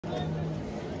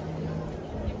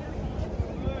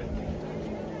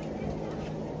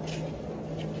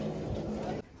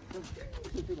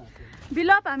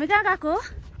बिलप हामी कहाँ गएको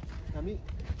हामी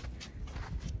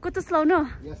कुतुस लाउनु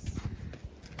यस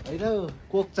हैन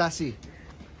कोक चासी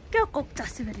के हो कोक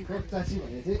चासी भनेको कोक चासी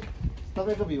भने चाहिँ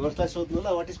तपाईको भ्युअर्सलाई सोध्नु ल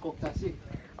व्हाट इज कोक चासी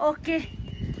ओके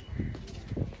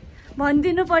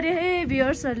भनिदिनु पर्यो है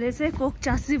भ्युअर्सहरूले चाहिँ कोक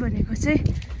चासी भनेको चाहिँ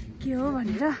के हो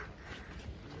भनेर यहाँ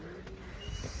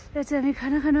चाहिँ हामी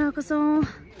खाना खान आएको छौँ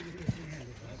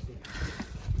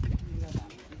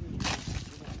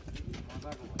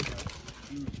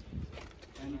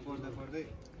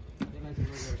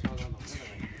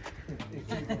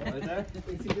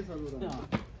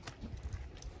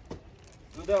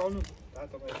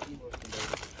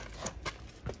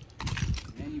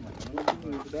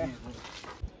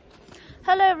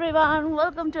hello everyone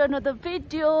welcome to another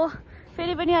video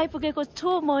फेरि पनि आइपुगेको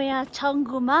छु म यहाँ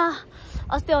छङ्गुमा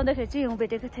अस्ति आउँदाखेरि चाहिँ हिउँ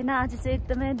भेटेको थिएन आज चाहिँ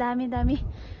एकदमै दामी दामी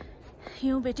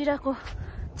हिउँ भेटिरहेको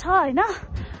छ होइन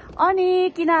अनि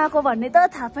किन आएको भन्ने त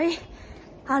थाहा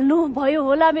पाइहाल्नु भयो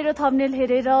होला मेरो थम्बनेल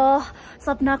हेरेर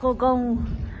सपनाको गाउँ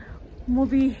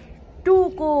मुभी 2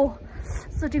 को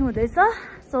सुटिङ हुँदैछ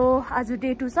सो आज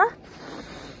Day 2 छ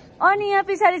अनि यहाँ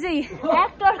पछाडि चाहिँ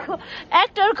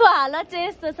एक्टरको हालत चाहिँ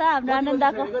यस्तो छ हाम्रो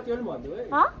आनन्दको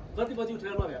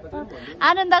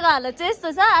आनन्दको हालत चाहिँ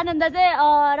यस्तो छ आनन्द चाहिँ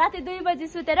राति 2 बजी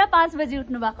सुतेर 5 बजी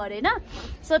उठ्नु भएको अरे होइन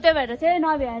सो त्यो भएर चाहिँ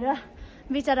नभ्याएर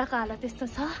बिचराको हालत यस्तो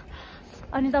छ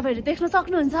अनि तपाईँहरू देख्न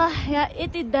सक्नुहुन्छ यहाँ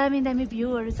यति दामी दामी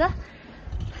भ्यूहरू छ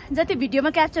जति भिडियोमा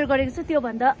क्याप्चर गरेको छु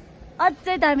त्योभन्दा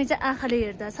अझै दामी चाहिँ आँखाले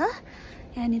हेर्दा छ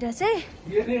यहाँनिर चाहिँ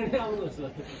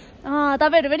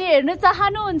तपाईँहरू पनि हेर्नु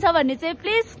चाहनुहुन्छ भने चाहिँ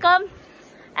please come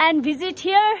and visit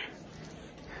here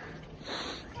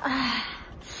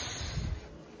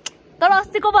तर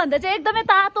अस्तिको भन्दा चाहिँ एकदमै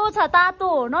तातो छ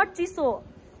तातो नट चिसो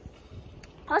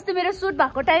अस्ति मेरो सुट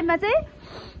भएको टाइममा चाहिँ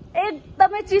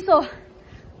एकदमै चिसो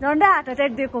झन्डै हार्ट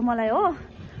एट्याक दिएको मलाई हो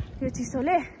त्यो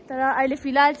चिसोले तर अहिले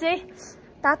फिलहाल चाहिँ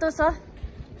तातो छ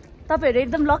तपाईँहरू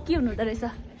एकदम लक्की हुनुहुँदो रहेछ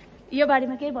यो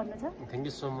बारेमा केही भन्नु छ थ्याङ्क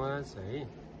यू सो मच है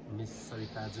मिस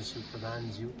सरिता जोशी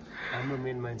प्रधानज्यू हाम्रो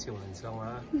मेन मान्छे हुनुहुन्छ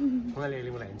उहाँले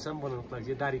अहिले मलाई ह्यान्डसम बनाउनुको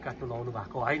लागि दारी काट्नु लाउनु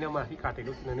भएको होइन माथि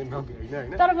काटेको किनभने नभ्याइन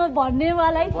होइन तर म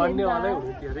भन्नेवालै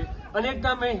हुनुहुन्थ्यो अरे अनि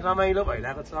एकदमै रमाइलो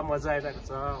भइरहेको छ मजा आइरहेको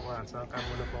छ उहाँहरूसँग काम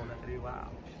गर्न पाउँदाखेरि वा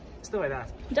यस्तो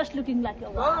भइरहेको छ जस्ट लुकिङ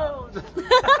लाग्यो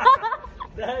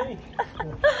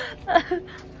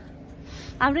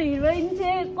हाम्रो हिरोइन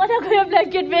चाहिँ कता गयो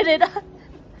ब्ल्याङ्केट बेरेर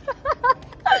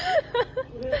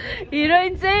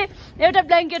हिरोइन चाहिँ एउटा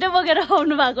ब्ल्याङ्केटै बोकेर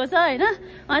आउनु भएको छ होइन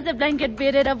उहाँ चाहिँ ब्ल्याङ्केट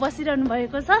बेरेर बसिरहनु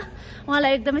भएको छ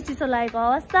उहाँलाई एकदमै चिसो लागेको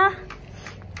अवस्था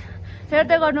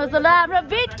हेर्दै गर्नुहोस् होला हाम्रो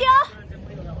भिडियो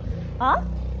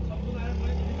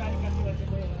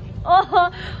ओहो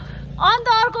अन्त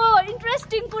अर्को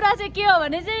इन्ट्रेस्टिङ कुरा चाहिँ के हो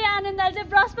भने चाहिँ आनन्दले चाहिँ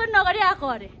ब्रस पनि नगरी आएको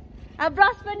अरे अब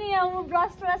ब्रस पनि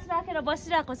ब्रस राखेर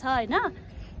बसिरहेको छ होइन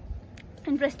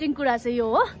इन्ट्रेस्टिङ कुरा चाहिँ यो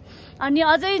हो अनि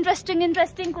अझै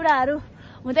इन्ट्रेस्टिङ कुराहरू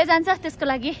हुँदै जान्छ त्यसको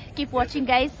लागि keep watching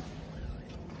guys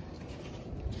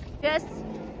yes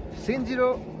seen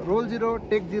 0 role 0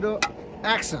 take 0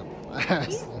 action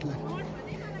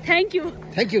thank you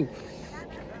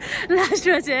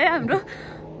लास्टमा चाहिँ है हाम्रो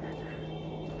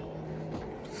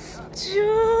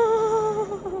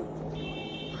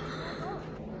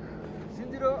सीन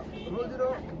 0 रोल 0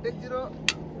 टेक 0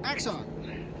 एक्सन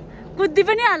बुद्धि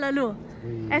पनि हाल लु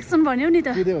एक्सन भन्यो नि त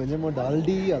म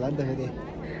ढल्डी होला नि त फेरि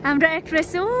हाम्रो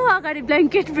एक्ट्रेस चाहिँ अगाडि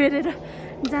ब्ल्याङ्केट बेरेर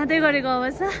जाँदै गरेको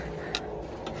अवस्था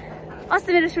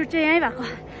अस्ति मेरो सुट चाहिँ यहीँ भएको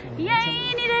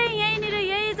यहीँनिर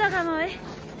यही जग्गामा है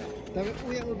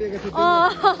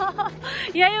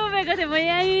यहीँ उभिएको थिएँ म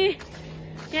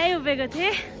यहीँ उभिएको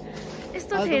थिएँ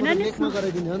यस्तो थिएन नि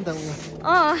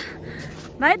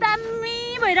भाइ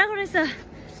दामी भइरहेको रहेछ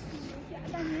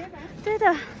त्यही त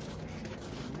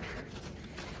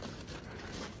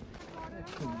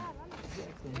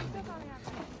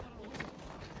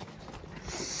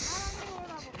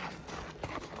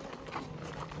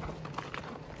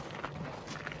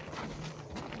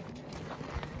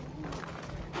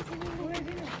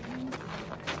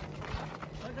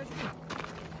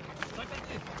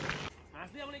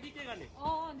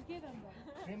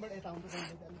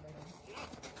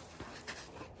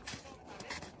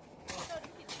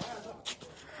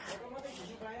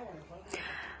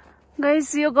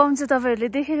गाइस यो गाउँ चाहिँ तपाईँहरूले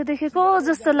देखेको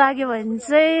जस्तो लाग्यो भने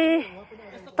चाहिँ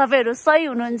तपाईँहरू सही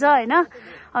हुनुहुन्छ होइन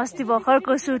अस्ति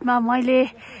भर्खरको सुटमा मैले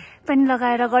पनि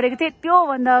लगाएर गरेको थिएँ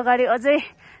त्योभन्दा अगाडि अझै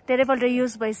धेरैपल्ट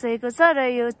युज भइसकेको छ र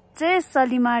यो चाहिँ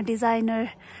सलिमा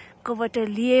डिजाइनरकोबाट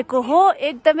लिएको हो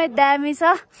एकदमै दामी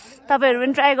छ तपाईँहरू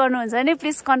पनि ट्राई गर्नुहुन्छ भने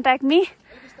प्लिज कन्ट्याक्ट मी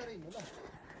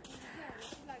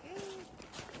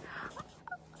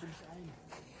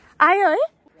आयो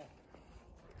है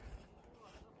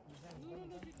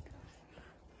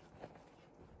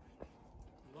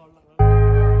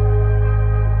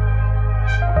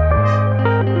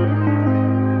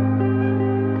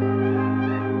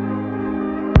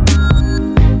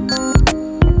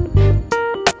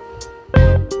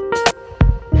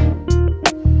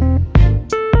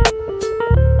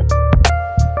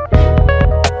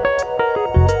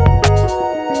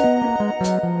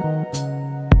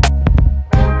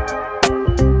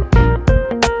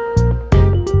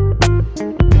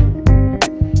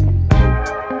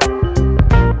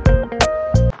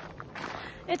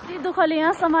यति दुःखले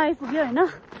यहाँसम्म आइपुग्यो होइन।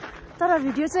 तर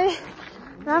भिडियो चाहिँ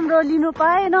राम्रो लिनु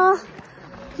पाएन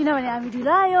किनभने हामी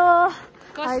ढिलो आयो।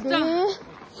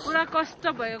 पुरा कष्ट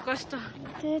भयो, कष्ट।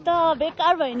 त्यही त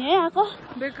बेकार भयो नि है आएको।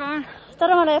 बेकार। तर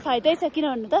मलाई फाइदै छ किन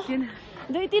भन्नु त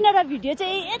 2-3वटा भिडियो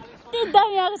चाहिँ यति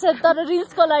दामी आएको छ तर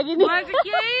रिल्सको लागि नि।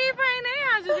 केही पाइन है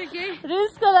आज चाहिँ, केही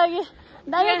रिल्सको लागि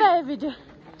दामी पाएँ भिडियो।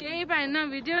 केही पाएन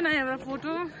भिडियो न एउटा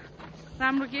फोटो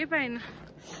राम्रो केही पाएन।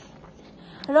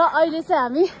 र अहिले चाहिँ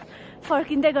हामी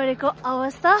फर्किँदै गरेको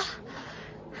अवस्था।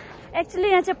 एक्चुअली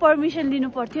यहाँ चाहिँ पर्मिसन लिनु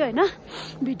पर्थ्यो होइन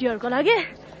भिडियोहरूको लागि।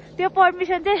 त्यो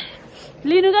पर्मिसन चाहिँ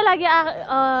लिनुकै लागि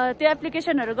त्यो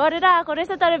एप्लिकेसनहरू गरेर आएको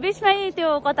रहेछ तर बिचमै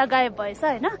त्यो कता गायब भएछ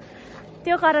होइन।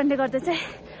 त्यो कारणले गर्दा चाहिँ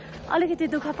अलिकति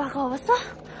दुःख पाएको अवस्था।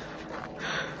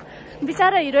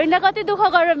 बिचरा हिरोइनलाई कति दुःख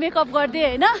गरेर मेकअप गरिदिए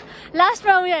होइन।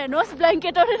 लास्टमा उयो हेर्नुहोस्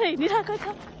ब्ल्याङ्केट ओढेर हिँडिरहेको छ।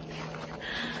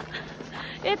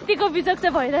 यतिको बिजोग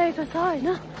चाहिँ भइरहेको छ होइन।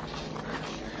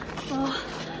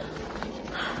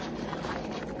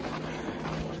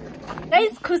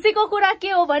 गाइस खुसीको कुरा के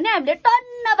हो भने हामीले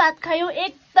टन्न भात खायौँ।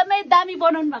 एकदमै दामी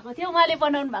बनाउनु भएको थियो उहाँले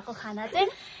बनाउनु भएको खाना चाहिँ।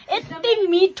 यति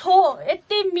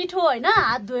मिठो होइन।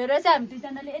 हात धोएर चाहिँ हामी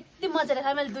दुईजनाले यति मजाले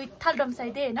खायौँ। मैले 2 थाल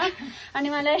डम्साइदिएँ होइन। अनि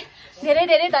मलाई धेरै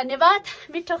धेरै धन्यवाद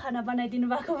मिठो खाना बनाइदिनु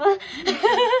भएकोमा।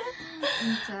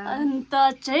 अन्त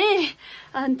चाहिँ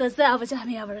अब चाहिँ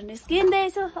हामी यहाँबाट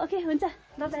निस्किँदैछौँ। ओके हुन्छ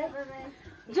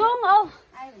जाउँ औ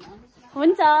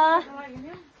हुन्छ।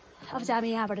 अब चाहिँ हामी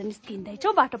यहाँबाट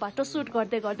निस्किँदैछौँ। बाटो सुट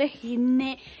गर्दै गर्दै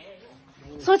हिँड्ने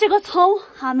सोचेको छौँ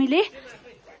हामीले।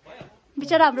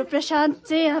 बिचरा हाम्रो प्रशान्त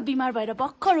चाहिँ यहाँ बिमार भएर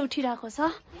भर्खर उठिरहेको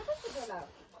छ।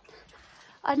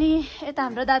 अनि यता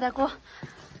हाम्रो दादाको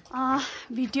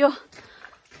भिडियो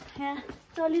यहाँ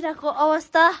चलिरहेको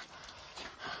अवस्था।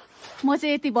 म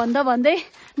चाहिँ यति भन्दै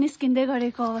निस्किँदै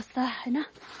गरेको अवस्था होइन।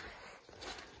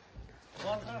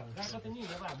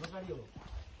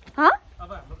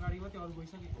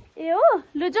 ए हो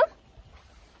लु जाउँ।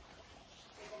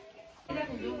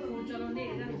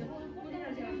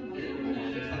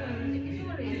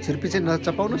 छिर्पी चाहिँ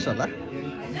नचपाउनुहोस् होला।